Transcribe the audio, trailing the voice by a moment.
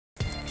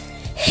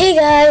Hey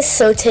guys,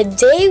 so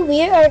today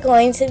we are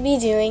going to be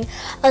doing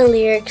a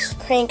lyrics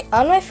prank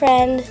on my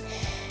friend,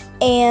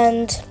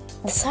 and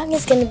the song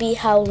is going to be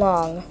How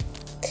Long.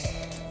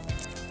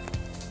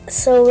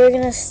 So we're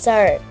going to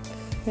start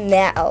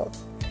now.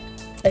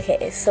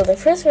 Okay, so the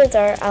first words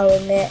are I'll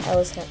admit,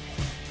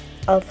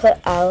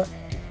 I'll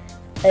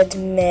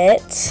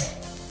admit,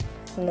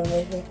 and then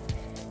my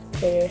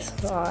favorite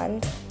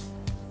respond.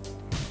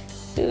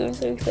 Ooh, I'm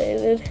so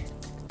excited.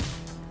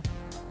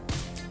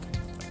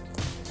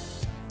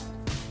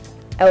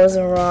 I was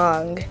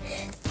wrong.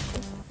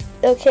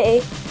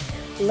 Okay,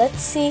 let's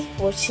see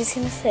what she's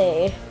gonna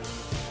say.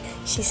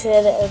 She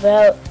said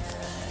about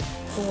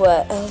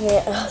what? I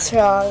was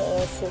wrong.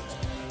 Let's see.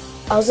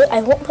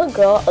 I won't put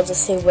girl. I'll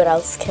just say what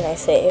else can I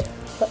say?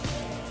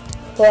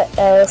 What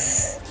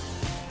else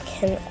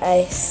can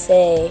I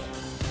say?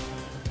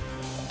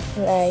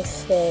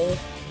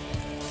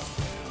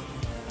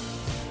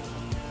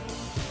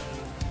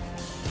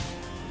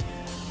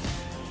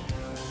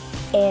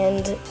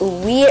 And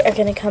we are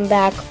gonna come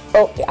back.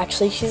 Oh,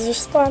 actually, she's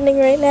responding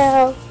right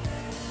now.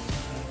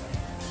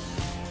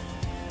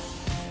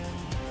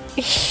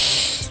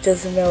 She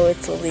doesn't know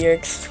it's a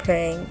lyrics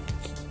prank.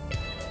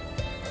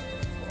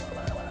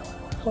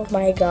 Oh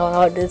my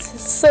god, this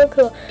is so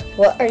cool.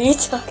 What are you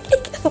talking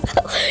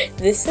about?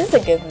 This is a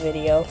good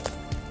video.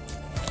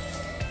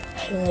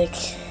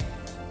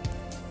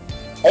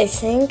 I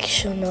think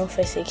she'll know if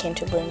I say came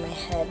to blame my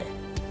head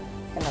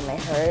and on my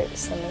heart.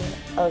 Something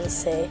I'll just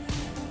say.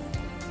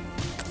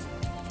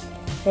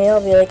 Maybe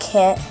I'll be like,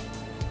 can't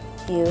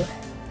you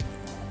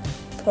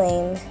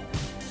blame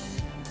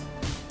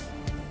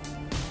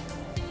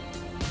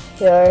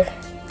your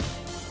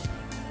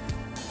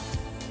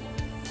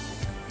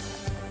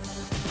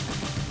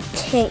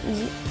can't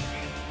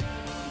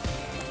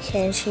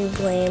you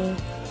blame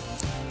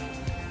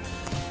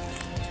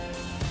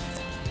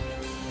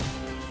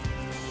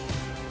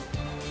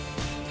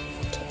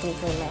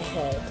my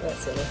head?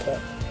 That's what I put.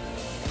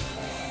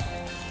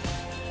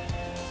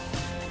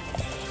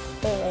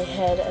 In my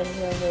head, I don't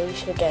know, maybe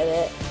she'll get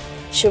it.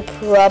 She'll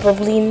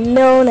probably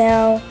know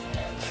now.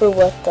 For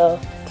what though?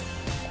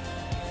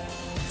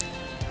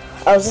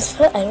 I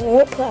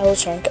won't put I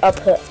was drunk, I'll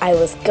put I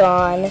was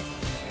gone.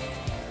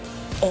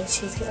 And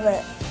she's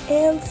gonna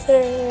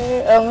answer.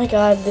 Oh my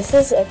god, this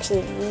is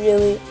actually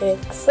really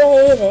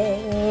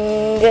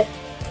exciting.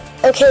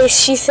 Okay,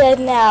 she said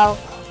now.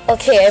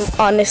 Okay, I'm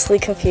honestly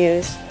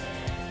confused.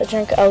 I was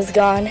drunk, I was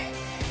gone.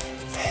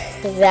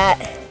 That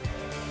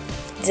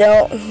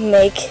don't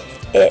make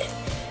it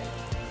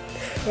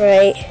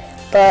right,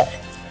 but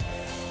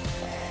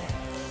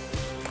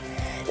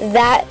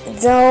that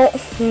don't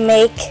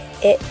make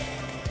it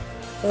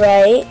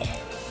right,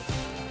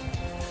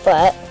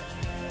 but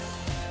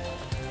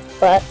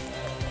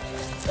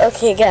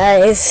okay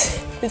guys,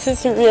 this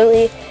is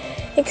really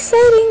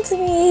exciting to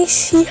me.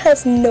 She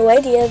has no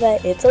idea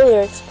that it's a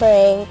lyrics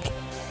prank.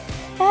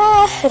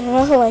 I don't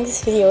know how long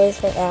this video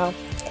is right now,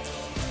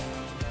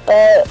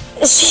 but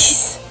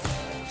she's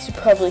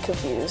probably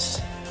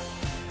confused.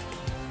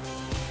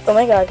 Oh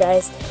my god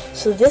guys,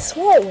 so this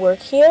won't work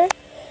here.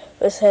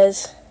 It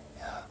says,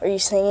 are you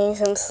singing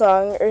some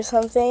song or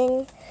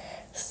something?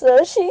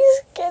 So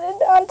she's getting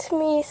on to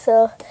me,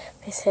 so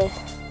I said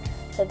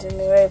that didn't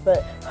be right,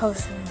 but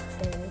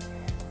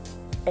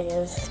I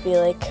guess be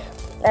like,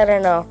 I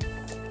don't know.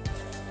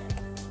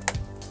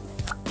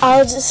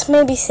 I'll just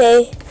maybe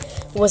say,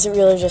 was it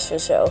real or just for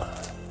show?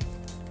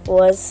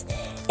 Was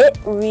it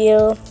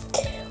real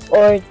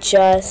or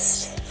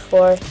just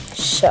for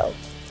show?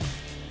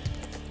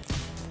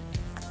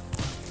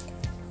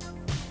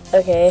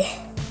 Okay.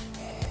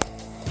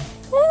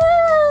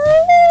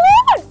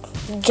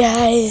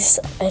 Guys,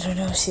 I don't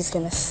know what she's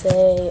gonna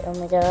say. Oh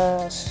my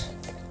gosh.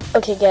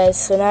 Okay guys,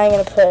 so now I'm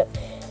gonna put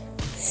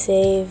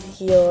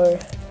save your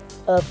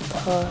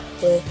apologies.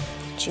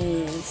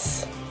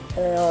 I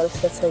don't know if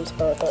that's how you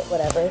spell it, but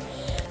whatever.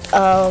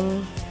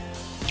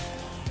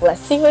 Let's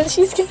see what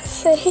she's gonna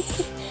say.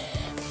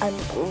 I'm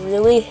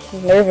really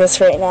nervous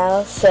right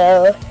now,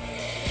 so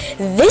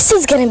this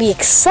is gonna be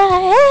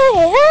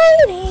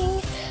exciting.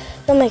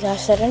 Oh my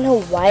gosh, I don't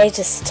know why I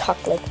just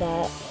talk like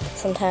that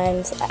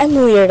sometimes. I'm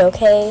weird,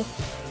 okay?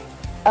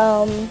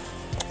 Oh,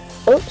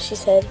 she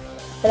said,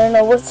 I don't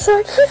know what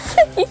song she's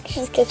saying.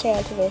 She's catching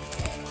on to me.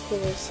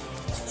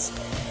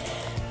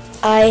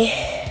 I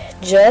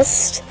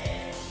just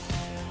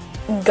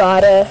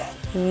gotta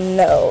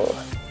know.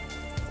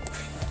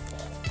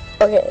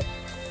 Okay,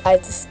 I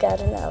just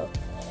gotta know.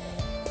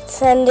 It's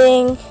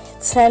sending.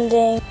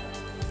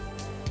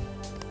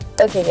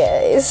 Okay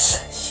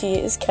guys, she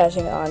is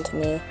catching on to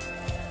me.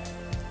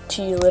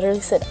 She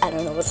literally said, I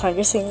don't know what song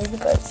you're singing,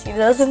 but she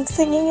wasn't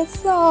singing a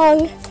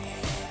song.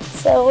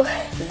 So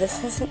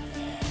this isn't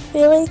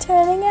really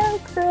turning out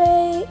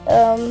great.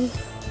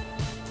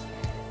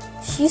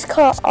 She's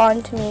caught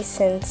on to me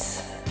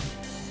since,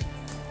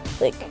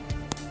 like,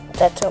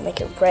 that don't make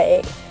it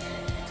right.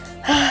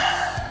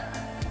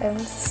 I'm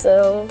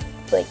so,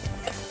 like,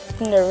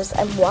 nervous.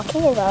 I'm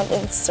walking around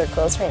in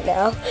circles right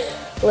now,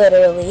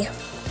 literally.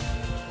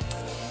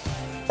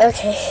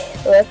 Okay,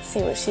 let's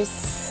see what she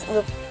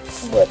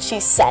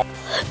said.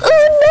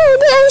 Oh no,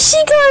 then she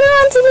got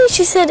on to me.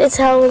 She said It's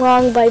How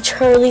Long by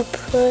Charlie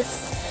Puth.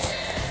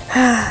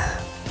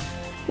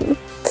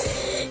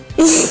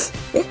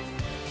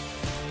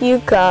 You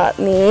got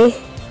me.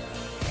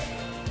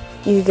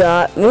 You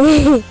got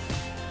me.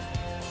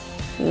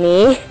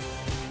 Me.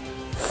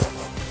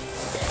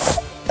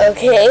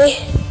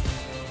 Okay.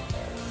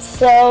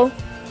 So,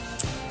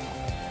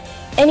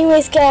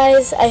 anyways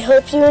guys, I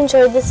hope you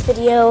enjoyed this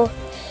video.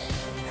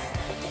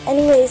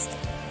 Anyways,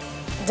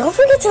 don't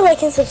forget to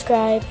like and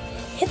subscribe,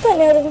 hit that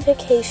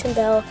notification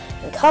bell,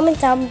 and comment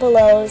down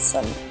below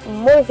some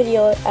more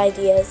video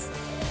ideas.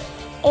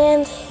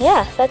 And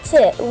yeah, that's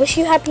it. Wish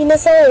you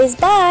happiness always.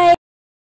 Bye!